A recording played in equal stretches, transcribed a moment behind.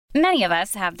Many of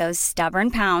us have those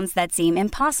stubborn pounds that seem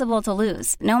impossible to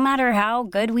lose, no matter how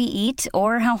good we eat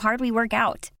or how hard we work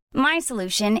out. My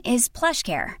solution is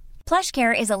PlushCare.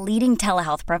 PlushCare is a leading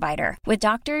telehealth provider with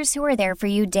doctors who are there for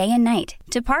you day and night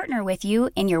to partner with you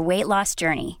in your weight loss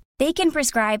journey. They can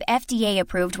prescribe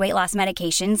FDA-approved weight loss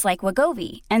medications like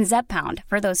Wegovy and Zepbound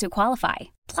for those who qualify.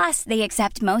 Plus, they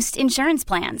accept most insurance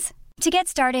plans. To get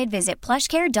started, visit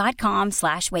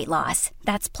plushcare.com/weightloss.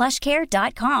 That's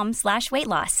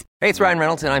plushcare.com/weightloss. Hey, it's Ryan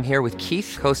Reynolds, and I'm here with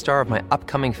Keith, co-star of my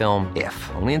upcoming film, If,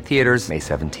 only in theaters May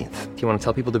 17th. Do you want to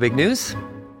tell people the big news?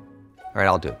 All right,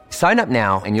 I'll do it. Sign up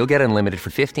now and you'll get unlimited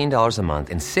for $15 a month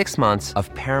and 6 months of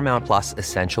Paramount Plus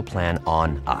Essential Plan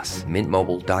on us.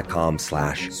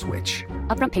 MintMobile.com/switch.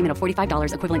 Upfront payment of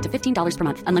 $45 equivalent to $15 per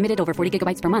month. Unlimited over 40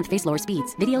 gigabytes per month. Face lower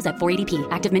speeds. Videos at 480p.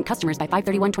 Active Mint customers by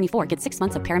 531.24 get 6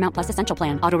 months of Paramount Plus Essential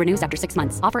Plan. Auto renews after 6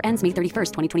 months. Offer ends May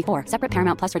 31st, 2024. Separate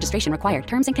Paramount Plus registration required.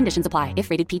 Terms and conditions apply if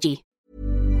rated PG.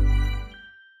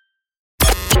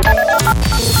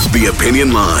 The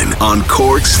Opinion Line on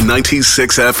Cork's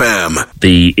 96 FM.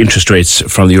 The interest rates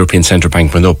from the European Central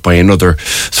Bank went up by another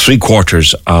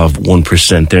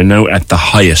 0.75%. They're now at the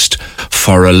highest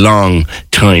for a long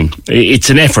time. It's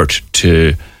an effort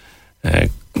to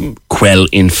quell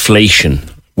inflation,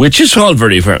 which is all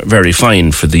very, very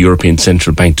fine for the European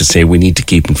Central Bank to say we need to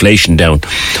keep inflation down.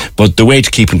 But the way to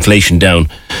keep inflation down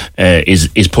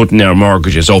is putting our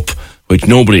mortgages up, which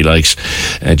nobody likes.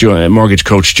 Mortgage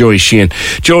coach Joey Sheehan.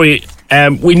 Joey,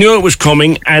 we knew it was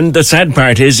coming, and the sad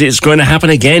part is it's going to happen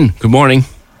again. Good morning.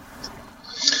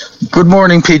 Good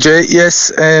morning, PJ.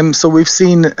 Yes, so we've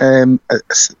seen a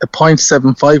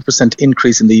 0.75%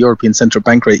 increase in the European Central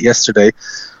Bank rate yesterday,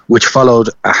 which followed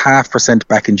a 0.5%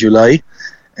 back in July.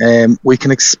 We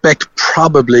can expect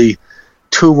probably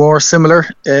two more similar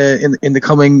in the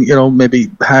coming, maybe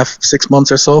 6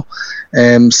 months or so.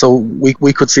 So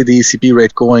we could see the ECB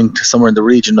rate going to somewhere in the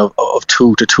region of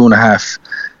 2 to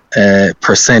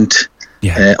 2.5%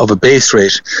 of a base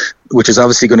rate, which is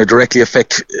obviously going to directly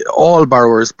affect all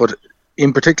borrowers, but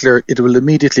in particular, it will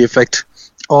immediately affect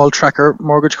all tracker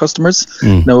mortgage customers.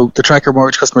 Now, the tracker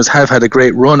mortgage customers have had a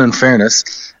great run, in fairness,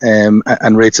 and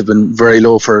rates have been very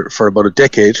low for about a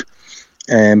decade.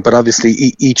 But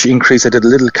obviously, each increase, I did a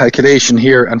little calculation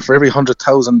here, and for every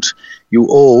 100,000 you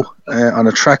owe on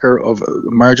a tracker of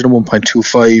a margin of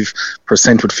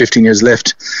 1.25% with 15 years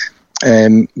left,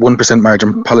 1%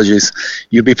 margin, apologies,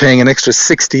 you'd be paying an extra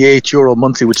 €68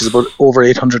 monthly, which is about over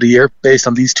 800 a year based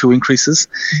on these two increases.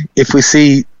 If we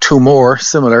see two more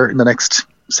similar in the next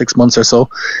 6 months or so,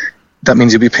 that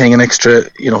means you'll be paying an extra,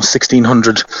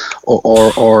 1,600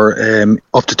 or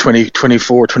up to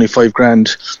 24, 25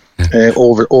 grand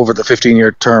over the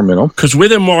 15-year term, Because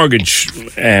with a mortgage,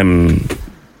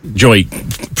 Joy,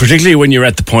 particularly when you're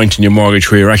at the point in your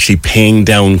mortgage where you're actually paying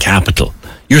down capital,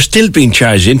 you're still being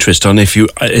charged interest on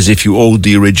as if you owed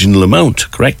the original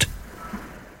amount, correct?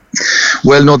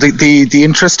 Well, no, the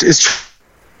interest is...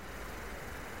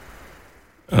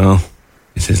 Oh,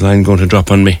 is his line going to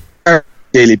drop on me?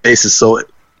 Daily basis, so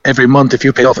every month if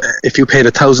you paid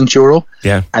 €1,000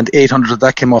 and 800 of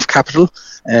that came off capital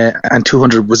and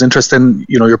 200 was interest, then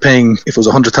you're paying, if it was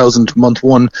 100,000 month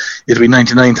one, it'd be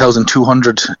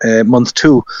 99,200 month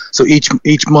two. So each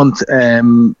month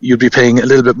you'd be paying a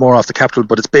little bit more off the capital,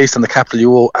 but it's based on the capital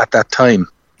you owe at that time.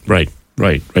 Right.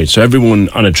 So everyone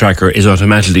on a tracker is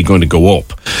automatically going to go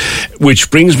up,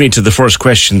 which brings me to the first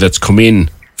question that's come in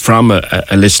from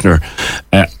a listener.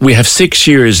 We have 6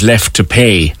 years left to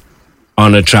pay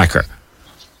on a tracker.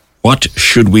 What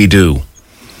should we do?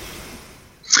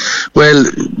 Well,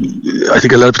 I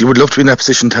think a lot of people would love to be in that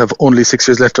position to have only 6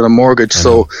 years left on a mortgage.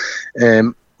 So,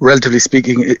 relatively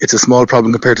speaking, it's a small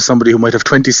problem compared to somebody who might have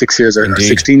 26 years or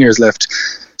 16 years left.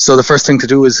 So the first thing to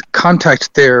do is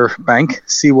contact their bank,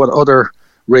 see what other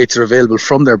rates are available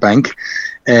from their bank.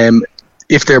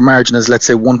 If their margin is, let's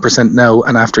say, 1% now,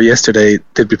 and after yesterday,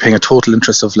 they'd be paying a total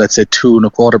interest of, let's say,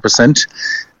 2.25%.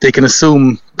 They can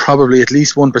assume probably at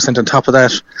least 1% on top of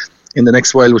that in the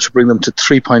next while, which will bring them to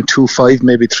 3.25,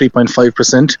 maybe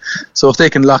 3.5%. So if they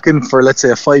can lock in for, let's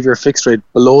say, a 5-year fixed rate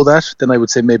below that, then I would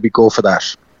say maybe go for that.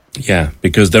 Yeah,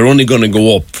 because they're only going to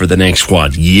go up for the next,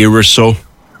 year or so?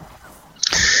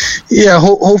 Yeah,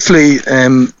 hopefully...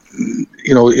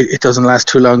 it doesn't last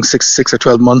too long, 6 or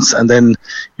 12 months, and then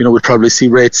we'll probably see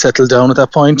rates settle down at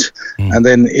that point. And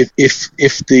then if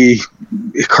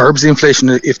it curbs the inflation,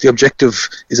 if the objective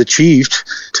is achieved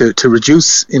to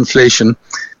reduce inflation,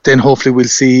 then hopefully we'll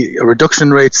see a reduction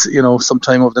in rates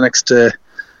sometime over the next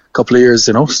couple of years,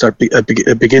 start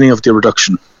a beginning of the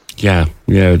reduction. Yeah,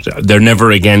 they're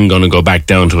never again going to go back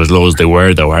down to as low as they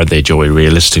were, though, are they, Joey,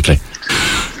 realistically?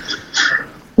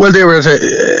 Well, they were at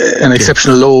an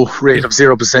exceptional low rate of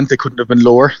 0%. They couldn't have been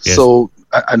lower. Yes. So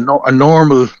a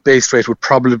normal base rate would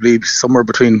probably be somewhere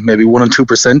between maybe 1% and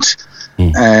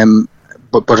 2%.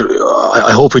 But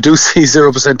I hope we do see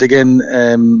 0% again,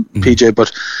 PJ,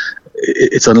 but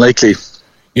it's unlikely.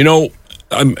 You know,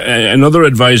 another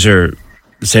advisor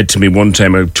said to me one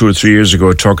time, 2 or 3 years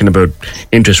ago, talking about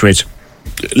interest rates,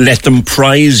 let them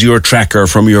prize your tracker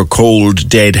from your cold,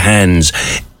 dead hands.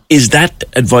 Is that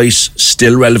advice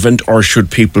still relevant, or should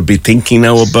people be thinking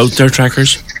now about their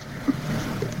trackers?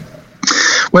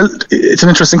 Well, it's an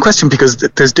interesting question because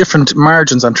there's different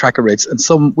margins on tracker rates, and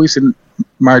we've seen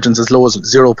margins as low as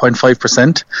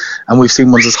 0.5%, and we've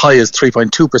seen ones as high as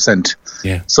 3.2%.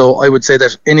 Yeah. So I would say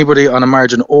that anybody on a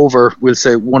margin over, we'll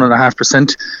say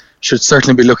 1.5%, should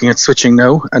certainly be looking at switching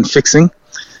now and fixing.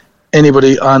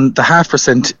 Anybody on the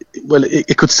 0.5%, well,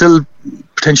 it could still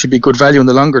potentially be good value in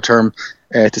the longer term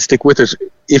to stick with it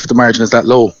if the margin is that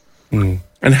low.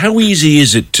 And how easy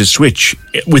is it to switch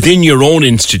within your own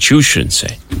institution,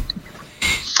 say?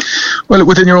 Well,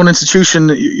 within your own institution,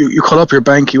 you call up your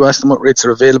bank, you ask them what rates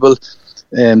are available,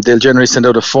 and they'll generally send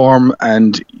out a form,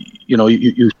 and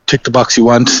you tick the box you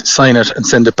want, sign it, and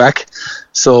send it back.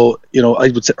 So, I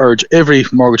would urge every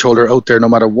mortgage holder out there, no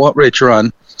matter what rate you're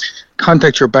on,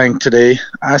 contact your bank today,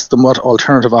 ask them what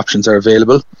alternative options are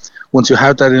available. Once you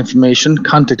have that information,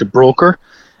 contact a broker.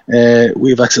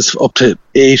 We have access up to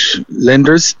 8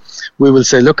 lenders. We will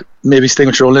say, look, maybe staying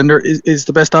with your own lender is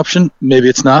the best option. Maybe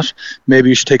it's not. Maybe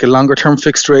you should take a longer term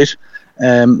fixed rate.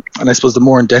 And I suppose the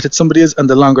more indebted somebody is and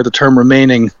the longer the term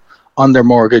remaining on their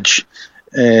mortgage,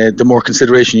 the more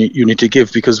consideration you need to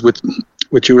give, because with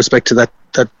due respect to that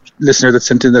listener that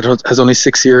sent in that has only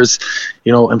 6 years,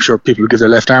 I'm sure people would give their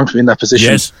left arm to be in that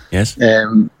position. Yes.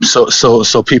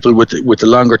 So people with the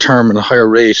longer term and a higher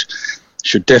rate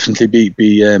should definitely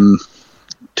be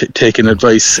taking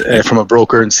advice from a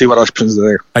broker and see what options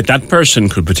are there. That person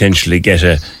could potentially get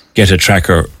a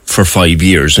tracker for 5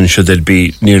 years, and should they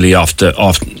be nearly off the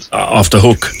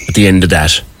hook at the end of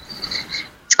that?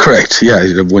 Correct. Yeah,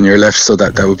 you have 1 year left, so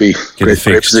that would be great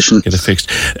position. Get it fixed.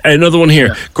 Another one here.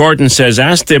 Yeah. Gordon says,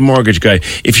 ask the mortgage guy,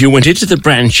 if you went into the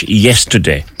branch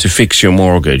yesterday to fix your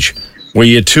mortgage, were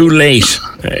you too late?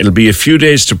 It'll be a few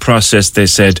days to process, they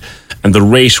said, and the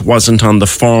rate wasn't on the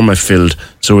form I filled,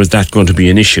 so is that going to be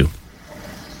an issue?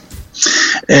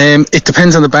 It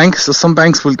depends on the bank. So some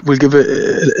banks will give a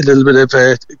little bit of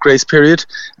a grace period,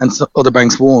 and other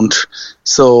banks won't.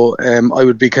 So I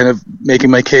would be kind of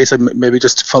making my case. I'd maybe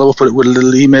just follow up with a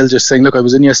little email just saying, look, I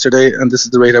was in yesterday and this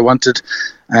is the rate I wanted,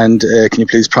 and can you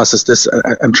please process this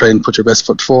and try and put your best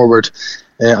foot forward.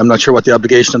 I'm not sure what the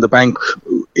obligation of the bank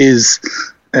is,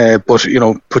 but put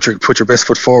your best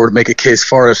foot forward, make a case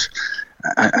for it,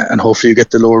 and hopefully you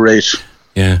get the lower rate.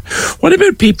 Yeah. What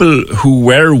about people who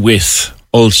were with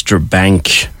Ulster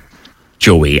Bank,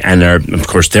 Joey, and of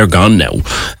course they're gone now,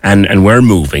 and we're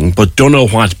moving, but don't know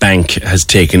what bank has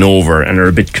taken over and are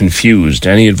a bit confused?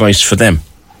 Any advice for them?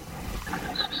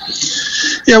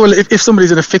 Yeah, well, if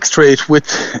somebody's in a fixed rate with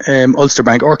Ulster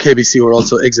Bank or KBC, who are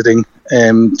also exiting,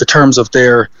 the terms of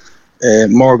their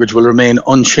mortgage will remain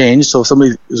unchanged. So if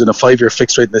somebody who's in a 5-year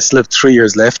fixed rate and they still have 3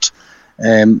 years left,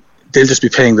 they'll just be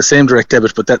paying the same direct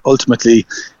debit, but that ultimately,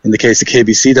 in the case of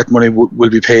KBC, that money will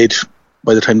be paid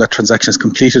by the time that transaction is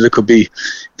completed. It could be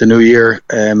the new year.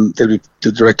 The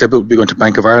direct debit will be going to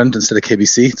Bank of Ireland instead of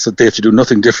KBC, so they have to do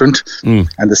nothing different.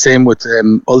 And the same with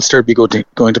Ulster, be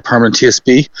going to permanent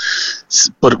TSB.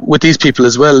 But with these people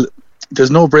as well, there's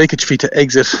no breakage fee to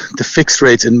exit the fixed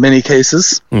rates in many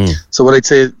cases. So what I'd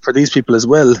say for these people as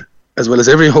well as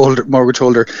every mortgage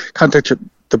holder, contact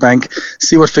the bank,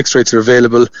 see what fixed rates are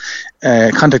available,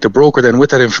 contact a broker then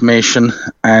with that information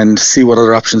and see what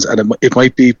other options. And it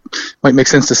might make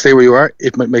sense to stay where you are.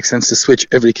 It might make sense to switch.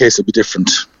 Every case will be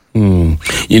different.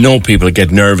 People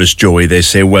get nervous, Joey. They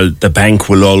say, well, the bank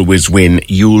will always win.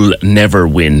 You'll never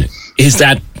win. Is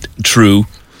that true?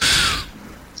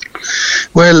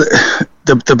 Well,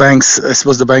 the banks, I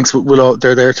suppose the banks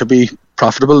they're there to be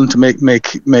profitable and to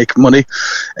make money,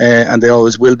 and they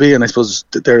always will be. And I suppose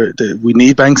we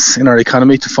need banks in our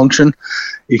economy to function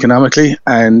economically,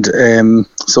 and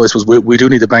so I suppose we do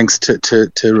need the banks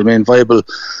to remain viable.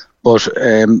 But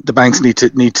the banks need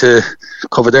to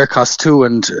cover their costs too,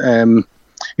 and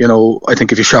I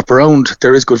think if you shop around,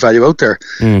 there is good value out there,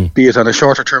 be it on a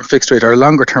shorter term fixed rate or a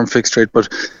longer term fixed rate. But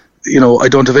I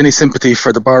don't have any sympathy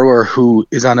for the borrower who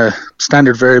is on a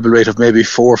standard variable rate of maybe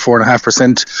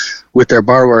 4.5% with their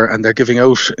borrower, and they're giving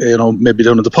out, maybe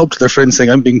down at the pub to their friends saying,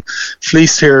 I'm being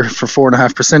fleeced here for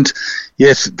 4.5%,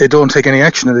 yet they don't take any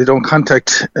action and they don't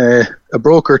contact a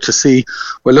broker to see,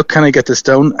 well, look, can I get this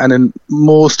down? And in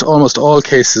almost all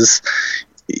cases,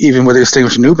 even whether you're staying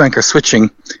with a new bank or switching,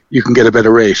 you can get a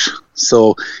better rate.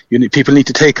 So people need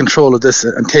to take control of this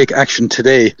and take action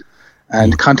today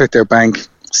and contact their bank,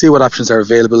 see what options are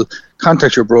available,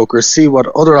 contact your broker, see what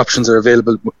other options are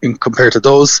available compared to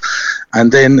those,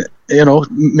 and then,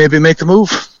 maybe make the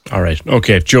move. All right.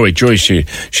 Okay. Joy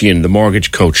Sheehan, the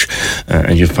mortgage coach,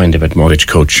 and you'll find him at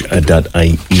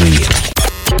mortgagecoach.ie.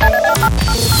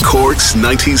 Corks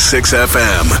 96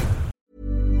 FM.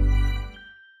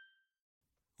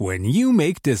 When you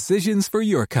make decisions for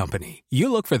your company,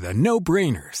 you look for the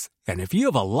no-brainers. And if you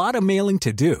have a lot of mailing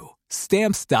to do,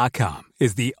 Stamps.com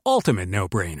is the ultimate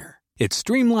no-brainer. It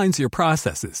streamlines your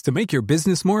processes to make your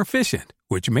business more efficient,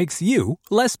 which makes you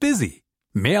less busy.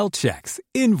 Mail checks,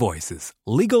 invoices,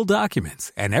 legal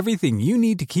documents, and everything you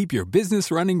need to keep your business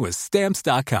running with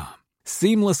Stamps.com.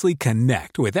 Seamlessly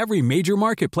connect with every major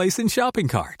marketplace and shopping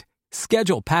cart.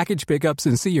 Schedule package pickups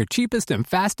and see your cheapest and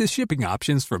fastest shipping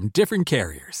options from different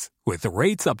carriers, with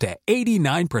rates up to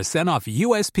 89% off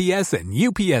USPS and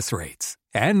UPS rates.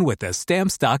 And with the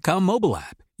Stamps.com mobile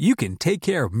app, you can take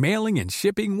care of mailing and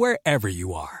shipping wherever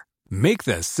you are. Make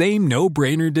the same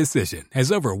no-brainer decision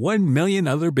as over 1 million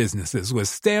other businesses with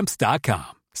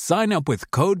Stamps.com. Sign up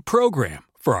with code PROGRAM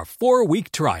for a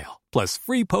 4-week trial, plus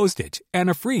free postage and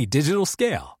a free digital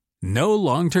scale. No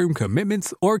long-term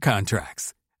commitments or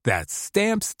contracts. That's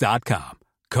Stamps.com.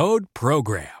 Code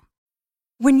PROGRAM.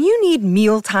 When you need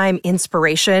mealtime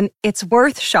inspiration, it's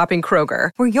worth shopping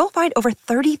Kroger, where you'll find over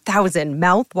 30,000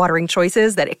 mouth-watering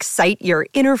choices that excite your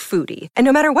inner foodie. And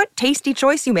no matter what tasty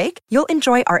choice you make, you'll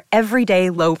enjoy our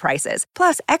everyday low prices,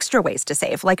 plus extra ways to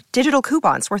save, like digital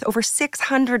coupons worth over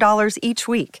 $600 each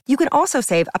week. You can also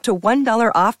save up to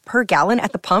 $1 off per gallon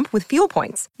at the pump with fuel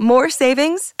points. More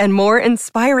savings and more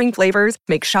inspiring flavors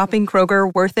make shopping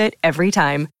Kroger worth it every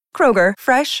time. Kroger,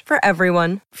 fresh for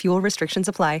everyone. Fuel restrictions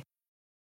apply.